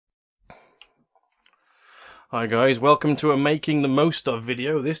Hi guys, welcome to a making the most of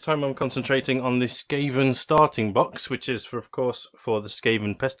video. This time I'm concentrating on the Skaven starting box, which is of course for the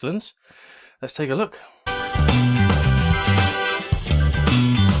Skaven Pestillens. Let's take a look.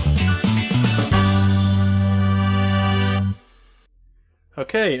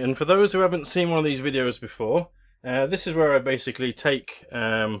 Okay, and for those who haven't seen one of these videos before, this is where I basically take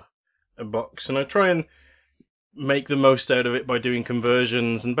a box and I try and make the most out of it by doing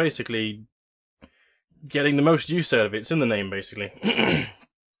conversions and basically getting the most use out of it. It's in the name, basically.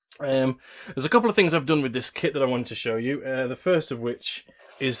 There's a couple of things I've done with this kit that I wanted to show you. The first of which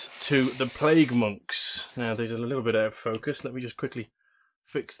is to the Plague Monks. Now, these are a little bit out of focus. Let me just quickly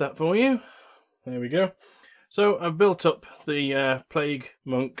fix that for you. There we go. So, I've built up the Plague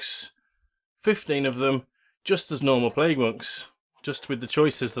Monks, 15 of them, just as normal Plague Monks, just with the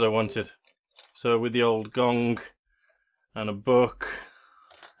choices that I wanted. So, with the old gong, and a book,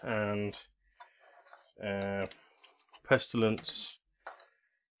 and pestilence,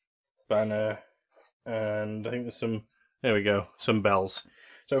 banner, and I think there's some, there we go, some bells.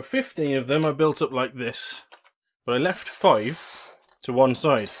 So 15 of them I built up like this, but I left 5 to one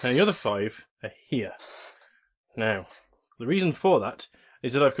side, and the other 5 are here. Now, the reason for that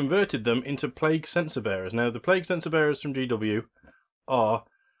is that I've converted them into Plague Censor Bearers. Now, the Plague Censor Bearers from GW are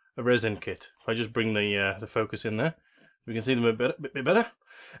a resin kit. If I just bring the focus in there, we can see them a bit better.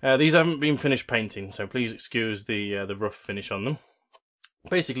 These haven't been finished painting, so please excuse the rough finish on them.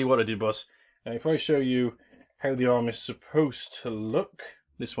 Basically what I did was, if I show you how the arm is supposed to look,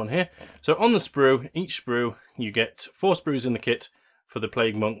 this one here. So on the sprue, each sprue, you get 4 sprues in the kit for the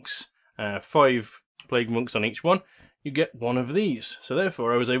Plague Monks, 5 Plague Monks on each one. You get one of these. So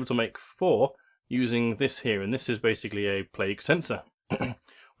therefore I was able to make 4 using this here, and this is basically a Plague Censor,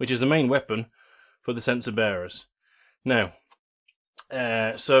 which is the main weapon for the Censor Bearers. Now,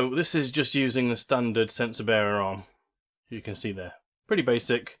 so this is just using the standard Censor Bearer arm. You can see there. Pretty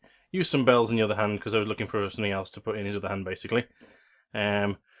basic. Use some bells in the other hand because I was looking for something else to put in his other hand, basically.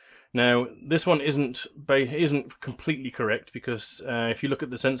 Now, this one isn't completely correct because if you look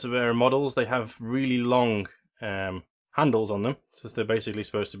at the Censor Bearer models, they have really long handles on them, since they're basically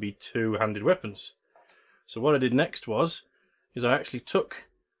supposed to be two-handed weapons. So what I did next is I actually took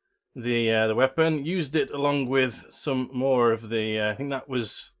the weapon, used it along with some more of the, I think that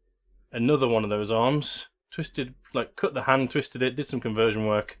was another one of those arms, twisted, like cut the hand, twisted it, did some conversion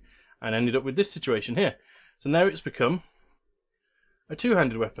work, and ended up with this situation here. So now it's become a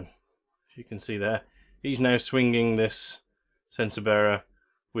two-handed weapon. As you can see there, he's now swinging this Censor Bearer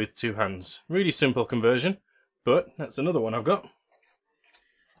with 2 hands. Really simple conversion, but that's another one I've got.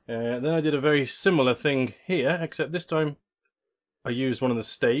 Then I did a very similar thing here, except this time I used one of the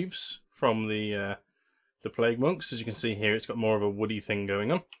staves from the Plague Monks. As you can see here, it's got more of a woody thing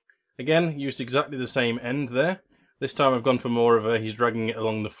going on. Again, used exactly the same end there. This time I've gone for more of a he's dragging it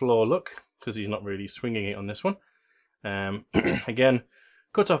along the floor look, because he's not really swinging it on this one. Again,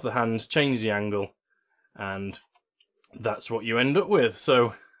 cut off the hands, change the angle, and that's what you end up with.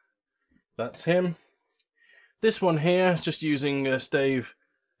 So that's him. This one here, just using a stave.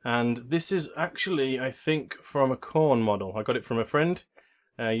 And this is actually, I think, from a corn model. I got it from a friend.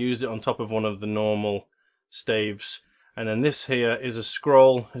 Used it on top of one of the normal staves. And then this here is a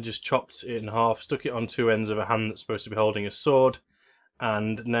scroll. I just chopped it in half, stuck it on 2 ends of a hand that's supposed to be holding a sword.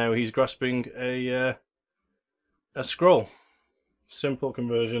 And now he's grasping a scroll. Simple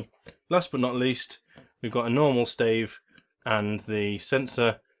conversion. Last but not least, we've got a normal stave. And the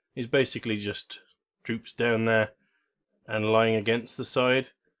sensor is basically just droops down there and lying against the side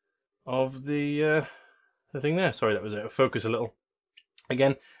of the thing there. Sorry, that was out of focus a little.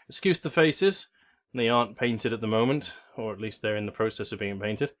 Again, excuse the faces. They aren't painted at the moment, or at least they're in the process of being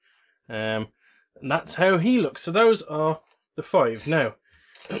painted. And that's how he looks. So those are the 5. Now,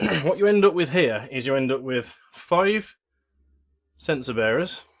 what you end up with here is you end up with 5 Censor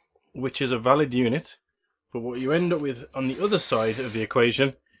Bearers, which is a valid unit. But what you end up with on the other side of the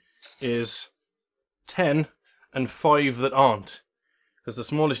equation is 10 and 5 that aren't. Because the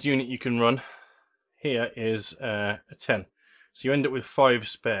smallest unit you can run here is a 10. So you end up with 5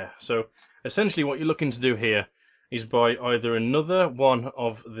 spare. So essentially what you're looking to do here is buy either another one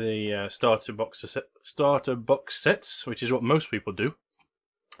of the starter box sets, which is what most people do,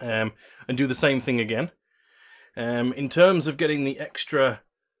 and do the same thing again. In terms of getting the extra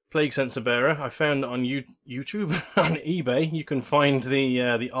Plague Censor Bearer, I found that on YouTube, on eBay, you can find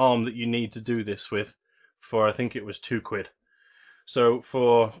the arm that you need to do this with for, I think it was £2. So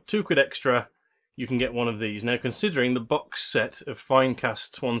for £2 extra, you can get one of these. Now, considering the box set of fine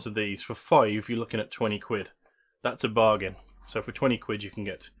cast ones of these, for 5, you're looking at £20. That's a bargain. So for £20, you can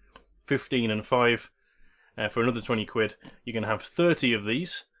get 15 and 5. for another 20 quid, you can have 30 of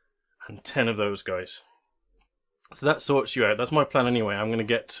these and 10 of those guys. So that sorts you out. That's my plan anyway. I'm going to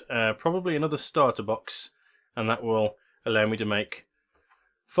get probably another starter box, and that will allow me to make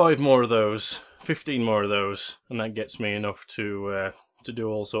 5 more of those, 15 more of those, and that gets me enough to do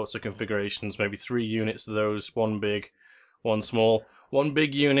all sorts of configurations. Maybe 3 units of those, 1 big, 1 small, 1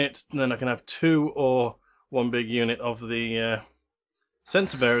 big unit, and then I can have 2 or 1 big unit of the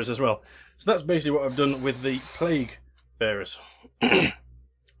Censor Bearers as well. So that's basically what I've done with the Plague Bearers.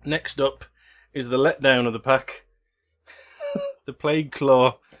 Next up is the letdown of the pack. The Plague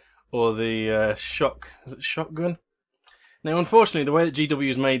Claw, or the Shotgun. Now, unfortunately, the way that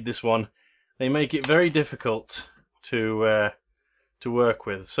GW's made this one, they make it very difficult to work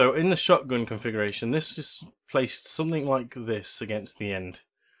with. So in the Shotgun configuration, this is placed something like this against the end,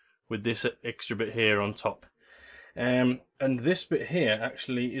 with this extra bit here on top. And this bit here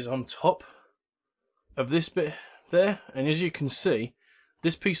actually is on top of this bit there, and as you can see,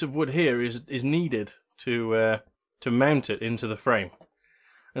 this piece of wood here is needed to mount it into the frame.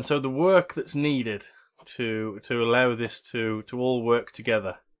 And so the work that's needed to allow this to all work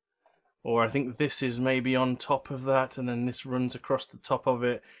together, or I think this is maybe on top of that, and then this runs across the top of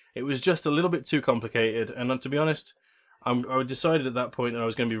it. It was just a little bit too complicated, and to be honest, I decided at that point that I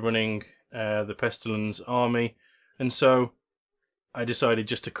was going to be running the Pestillens army, and so I decided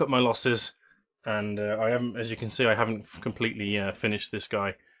just to cut my losses. And I haven't, as you can see, I haven't completely finished this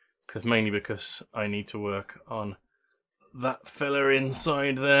guy, mainly because I need to work on that fella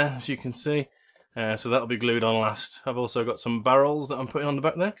inside there, as you can see. So that'll be glued on last. I've also got some barrels that I'm putting on the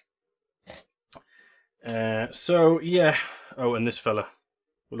back there. So yeah, oh, and this fella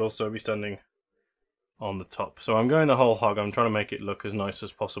will also be standing on the top. So I'm going the whole hog. I'm trying to make it look as nice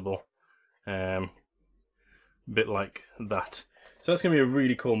as possible. A bit like that. So that's going to be a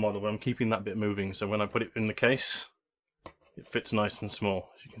really cool model, but I'm keeping that bit moving, so when I put it in the case, it fits nice and small,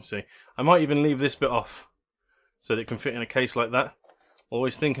 as you can see. I might even leave this bit off, so that it can fit in a case like that.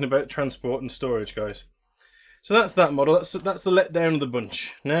 Always thinking about transport and storage, guys. So that's that model. That's the letdown of the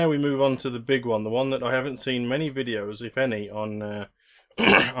bunch. Now we move on to the big one, the one that I haven't seen many videos, if any, on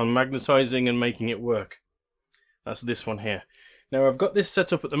on magnetizing and making it work. That's this one here. Now I've got this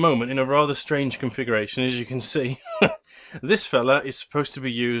set up at the moment in a rather strange configuration, as you can see. This fella is supposed to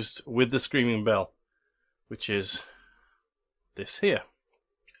be used with the Screaming Bell, which is this here.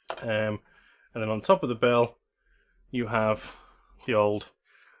 And then on top of the bell, you have the old,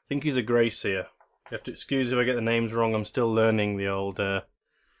 I think he's a grey seer. You have to excuse if I get the names wrong, I'm still learning the old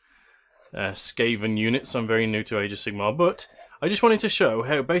Skaven units. I'm very new to Age of Sigmar, but I just wanted to show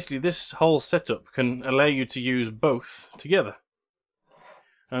how basically this whole setup can allow you to use both together.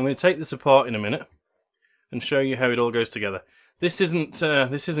 I'm going to take this apart in a minute and show you how it all goes together. This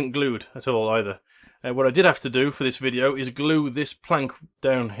isn't glued at all either. What I did have to do for this video is glue this plank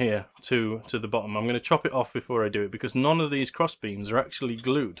down here to the bottom. I'm going to chop it off before I do it, because none of these cross beams are actually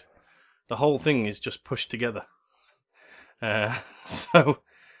glued. The whole thing is just pushed together. So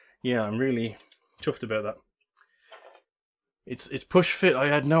yeah, I'm really chuffed about that. It's push fit. I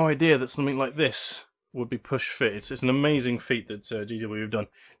had no idea that something like this would be push fit. It's an amazing feat that GW have done.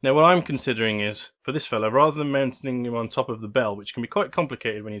 Now what I'm considering is, for this fella, rather than mounting him on top of the bell, which can be quite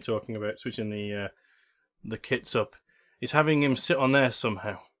complicated when you're talking about switching the kits up, is having him sit on there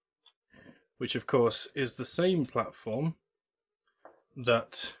somehow. Which of course is the same platform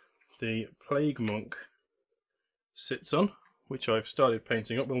that the Plague Monk sits on, which I've started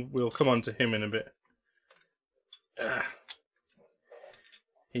painting up. We'll come on to him in a bit.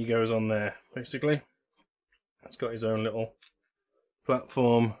 He goes on there, basically. It's got his own little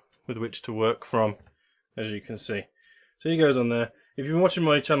platform with which to work from, as you can see. So he goes on there. If you've been watching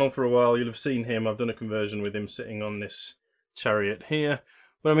my channel for a while, you'll have seen him. I've done a conversion with him sitting on this chariot here.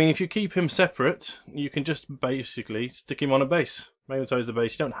 But I mean, if you keep him separate, you can just basically stick him on a base. Magnetize the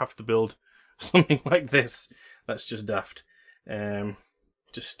base. You don't have to build something like this. That's just daft.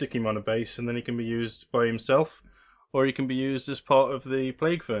 Just stick him on a base, and then he can be used by himself, or he can be used as part of the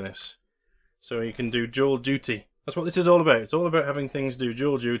Plague Furnace. So you can do dual duty. That's what this is all about. It's all about having things do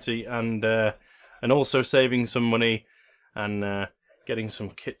dual duty, and also saving some money, and getting some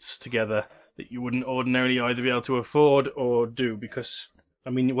kits together that you wouldn't ordinarily either be able to afford or do. Because, I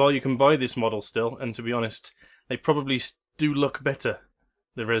mean, while you can buy this model still, and to be honest, they probably do look better,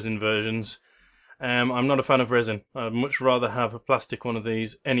 the resin versions. I'm not a fan of resin. I'd much rather have a plastic one of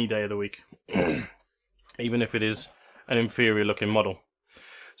these any day of the week, even if it is an inferior looking model.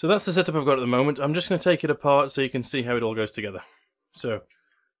 So that's the setup I've got at the moment. I'm just going to take it apart so you can see how it all goes together. So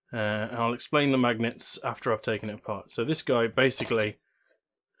I'll explain the magnets after I've taken it apart. So this guy basically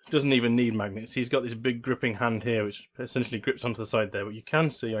doesn't even need magnets. He's got this big gripping hand here, which essentially grips onto the side there. But you can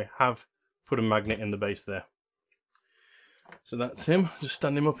see I have put a magnet in the base there. So that's him. Just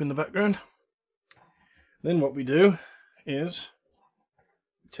stand him up in the background. Then what we do is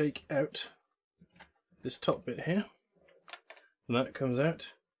take out this top bit here, and that comes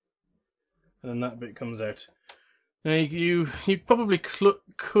out, and then that bit comes out. Now you probably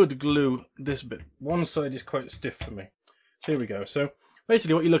could glue this bit. One side is quite stiff for me. So here we go. So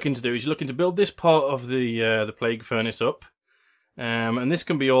basically what you're looking to do is you're looking to build this part of the plague furnace up, and this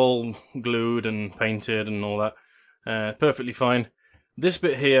can be all glued and painted and all that. Perfectly fine. This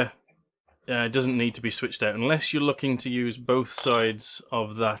bit here doesn't need to be switched out unless you're looking to use both sides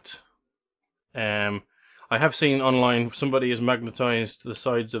of that. I have seen online somebody has magnetized the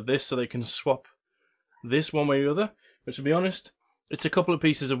sides of this so they can swap this one way or the other, but to be honest, it's a couple of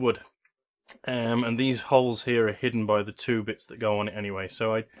pieces of wood, and these holes here are hidden by the two bits that go on it anyway,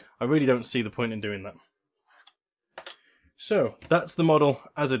 so I really don't see the point in doing that. So that's the model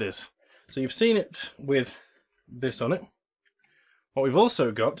as it is. So you've seen it with this on it. What we've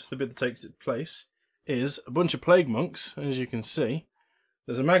also got, the bit that takes its place, is a bunch of plague monks. As you can see,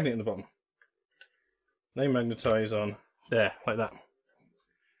 there's a magnet in the bottom. They magnetize on there, like that.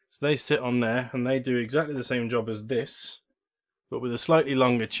 So they sit on there, and they do exactly the same job as this, but with a slightly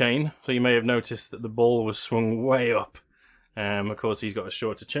longer chain. So you may have noticed that the ball was swung way up. Of course, he's got a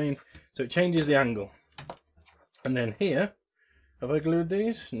shorter chain, so it changes the angle. And then here, have I glued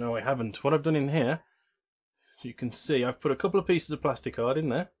these? No, I haven't. What I've done in here, as you can see, I've put a couple of pieces of plastic card in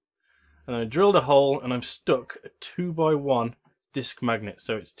there, and I drilled a hole, and I've stuck a 2x1 disc magnet.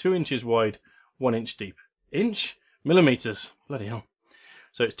 So it's 2 inches wide, 1 inch deep. Millimeters, bloody hell.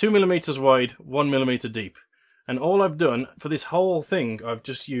 So it's 2 millimeters wide, 1 millimeter deep. And all I've done for this whole thing, I've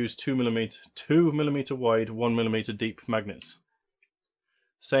just used 2 millimeter wide, 1 millimeter deep magnets.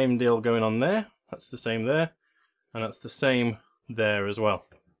 Same deal going on there. That's the same there. And that's the same there as well.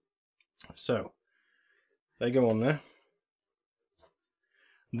 So they go on there.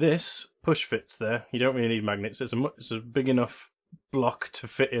 This push fits there. You don't really need magnets. It's a big enough block to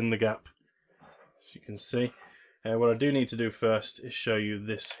fit in the gap, as you can see. What I do need to do first is show you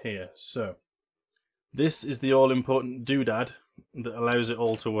this here. So this is the all-important doodad that allows it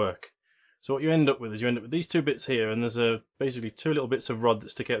all to work. So what you end up with is these two bits here, and there's basically two little bits of rod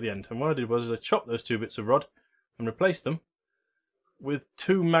that stick out the end. And what I did was I chopped those two bits of rod and replaced them with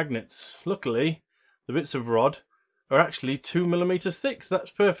two magnets. Luckily, the bits of rod are actually 2 millimeters thick, so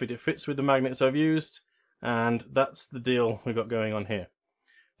that's perfect. It fits with the magnets I've used, and that's the deal we've got going on here.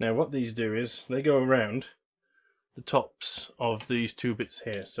 Now what these do is they go around the tops of these two bits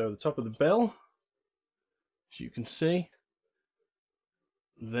here. So the top of the bell, as you can see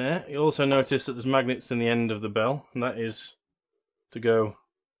there. You'll also notice that there's magnets in the end of the bell, and that is to go,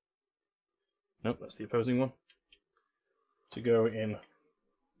 nope, that's the opposing one, to go in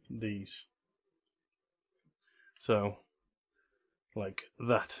these. So like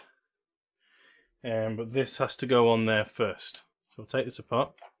that. But this has to go on there first. So we'll take this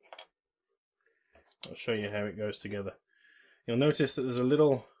apart. I'll show you how it goes together. You'll notice that there's a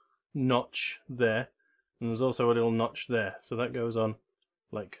little notch there, and there's also a little notch there. So that goes on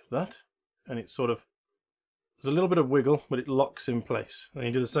like that, and it's sort of, there's a little bit of wiggle, but it locks in place. And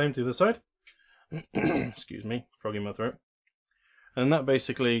you do the same to the other side. Excuse me, frog in my throat. And that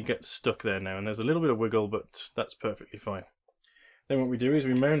basically gets stuck there now, and there's a little bit of wiggle, but that's perfectly fine. Then what we do is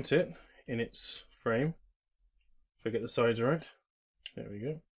we mount it in its frame. If I get the sides right, there we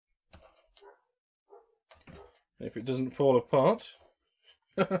go. If it doesn't fall apart,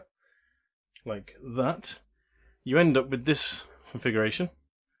 like that, you end up with this configuration,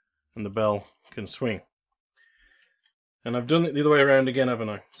 and the bell can swing. And I've done it the other way around again, haven't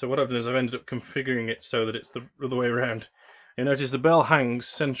I? So what I've done is I've ended up configuring it so that it's the other way around. You notice the bell hangs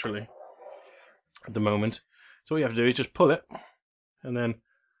centrally at the moment. So what you have to do is just pull it, and then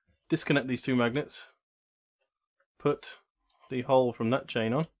disconnect these two magnets, put the hole from that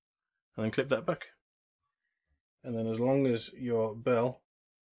chain on, and then clip that back. And then as long as your bell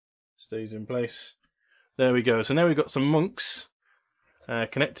stays in place, there we go. So now we've got some monks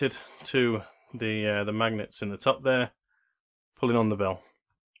connected to the magnets in the top there, pulling on the bell.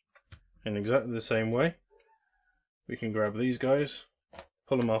 In exactly the same way, we can grab these guys,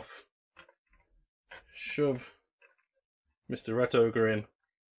 pull them off, shove Mr. Rat Ogre in,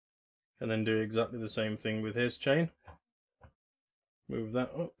 and then do exactly the same thing with his chain. Move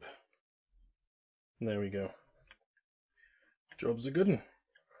that up, and there we go. Job's a good one.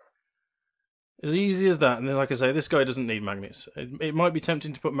 As easy as that, and then like I say, this guy doesn't need magnets. It might be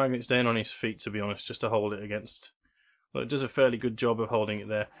tempting to put magnets down on his feet, to be honest, just to hold it against Well, it does a fairly good job of holding it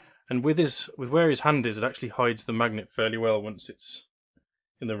there. And with where his hand is, it actually hides the magnet fairly well once it's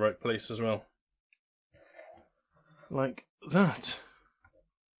in the right place as well. Like that.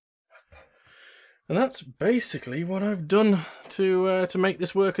 And that's basically what I've done to make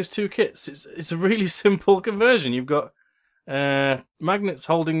this work as 2 kits. It's a really simple conversion. You've got magnets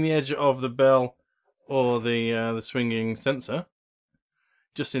holding the edge of the bell or the swinging sensor.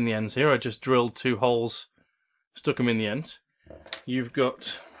 Just in the ends here, I just drilled 2 holes, stuck them in the ends. You've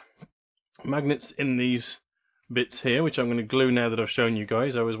got magnets in these bits here, which I'm going to glue now that I've shown you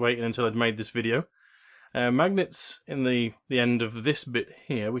guys. I was waiting until I'd made this video. Magnets in the end of this bit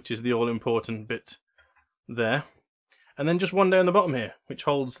here, which is the all-important bit there. And then just one down the bottom here, which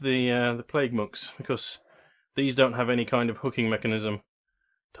holds the plague monks, because these don't have any kind of hooking mechanism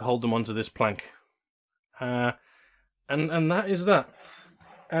to hold them onto this plank. And that is that.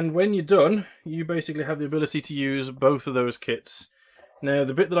 And when you're done, you basically have the ability to use both of those kits. Now,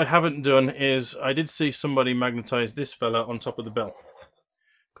 the bit that I haven't done is, I did see somebody magnetize this fella on top of the bell.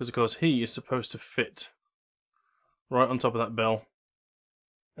 Because, of course, he is supposed to fit right on top of that bell.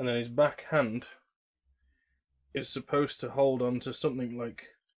 And then his back hand is supposed to hold on to something like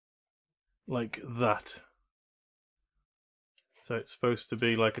that. So it's supposed to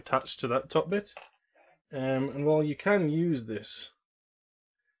be like attached to that top bit. And while you can use this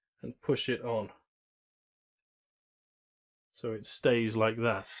and push it on, so it stays like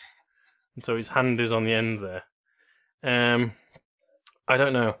that, and so his hand is on the end there. I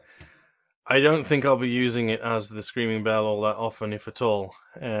don't know. I don't think I'll be using it as the Screaming Bell all that often, if at all.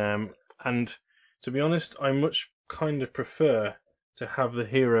 And to be honest, I much kind of prefer to have the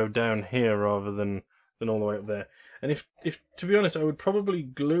hero down here rather than all the way up there. And if to be honest, I would probably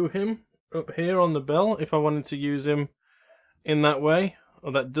glue him up here on the bell if I wanted to use him in that way.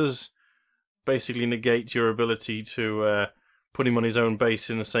 Well, that does basically negate your ability to put him on his own base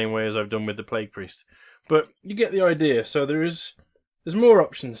in the same way as I've done with the Plague Priest. But you get the idea. So there's more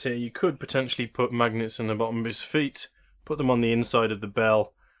options here. You could potentially put magnets in the bottom of his feet, put them on the inside of the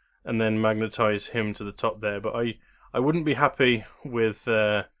bell, and then magnetize him to the top there. But I wouldn't be happy with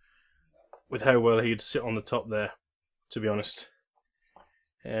how well he'd sit on the top there, to be honest.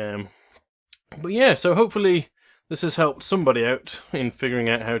 But yeah, so hopefully this has helped somebody out in figuring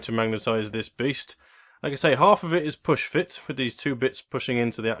out how to magnetize this beast. Like I say, half of it is push fit, with these 2 bits pushing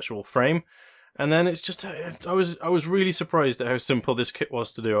into the actual frame. And then it's just, I was really surprised at how simple this kit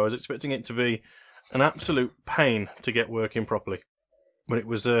was to do. I was expecting it to be an absolute pain to get working properly. But it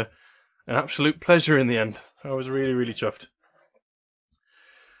was an absolute pleasure in the end. I was really, really chuffed.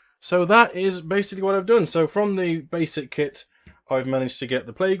 So that is basically what I've done. So from the basic kit, I've managed to get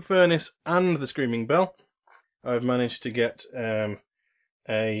the Plague Furnace and the Screaming Bell. I've managed to get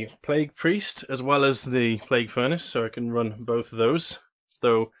a Plague Priest as well as the Plague Furnace, so I can run both of those.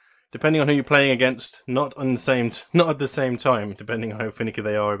 Though, depending on who you're playing against, not at the same time, depending on how finicky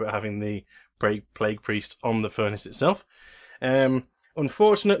they are about having the Plague Priest on the furnace itself.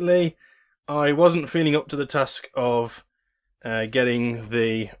 Unfortunately, I wasn't feeling up to the task of getting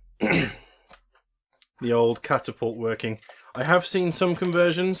the the old catapult working. I have seen some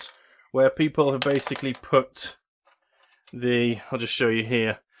conversions where people have basically put I'll just show you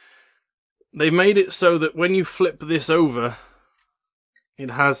here. They've made it so that when you flip this over,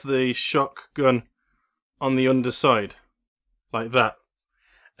 it has the shotgun on the underside, like that.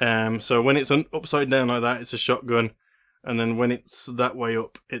 So when it's upside down like that, it's a shotgun, and then when it's that way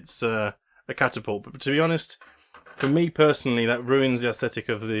up, it's a catapult. But to be honest, for me personally, that ruins the aesthetic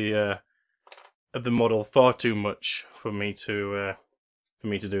of the model far too much for me to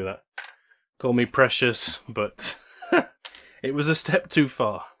do that. Call me precious, but it was a step too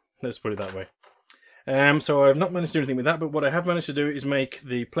far. Let's put it that way. So I've not managed to do anything with that, but what I have managed to do is make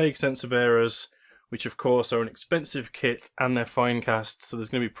the Plague Censor Bearers, which of course are an expensive kit and they're fine cast, so there's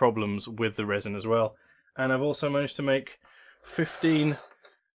going to be problems with the resin as well. And I've also managed to make 15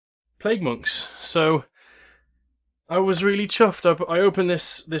 Plague Monks. So I was really chuffed. I opened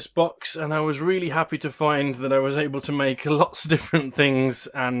this box and I was really happy to find that I was able to make lots of different things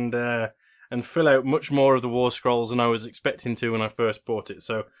and fill out much more of the War Scrolls than I was expecting to when I first bought it.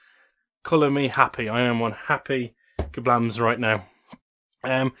 So colour me happy. I am one happy kablams right now.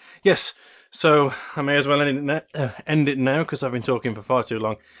 Yes, so I may as well end it now because I've been talking for far too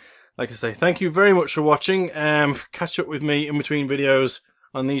long. Like I say, thank you very much for watching. Catch up with me in between videos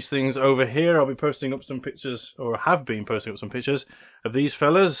on these things over here. I'll be posting up some pictures, or have been posting up some pictures of these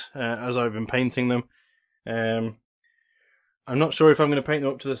fellas as I've been painting them. I'm not sure if I'm going to paint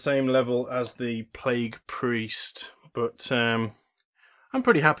them up to the same level as the Plague Priest, but I'm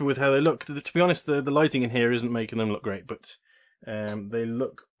pretty happy with how they look. To be honest, the lighting in here isn't making them look great, but they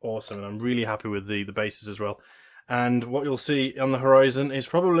look awesome, and I'm really happy with the bases as well. And what you'll see on the horizon is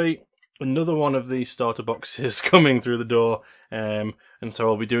probably another one of these starter boxes coming through the door, and so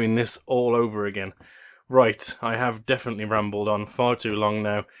I'll be doing this all over again. Right, I have definitely rambled on far too long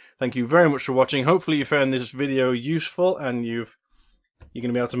now. Thank you very much for watching. Hopefully you found this video useful, and you're going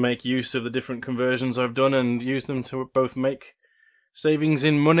to be able to make use of the different conversions I've done and use them to both make savings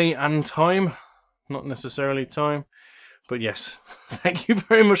in money and time. Not necessarily time, but yes. Thank you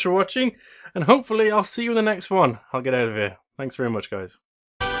very much for watching, and hopefully I'll see you in the next one. I'll get out of here. Thanks very much, guys.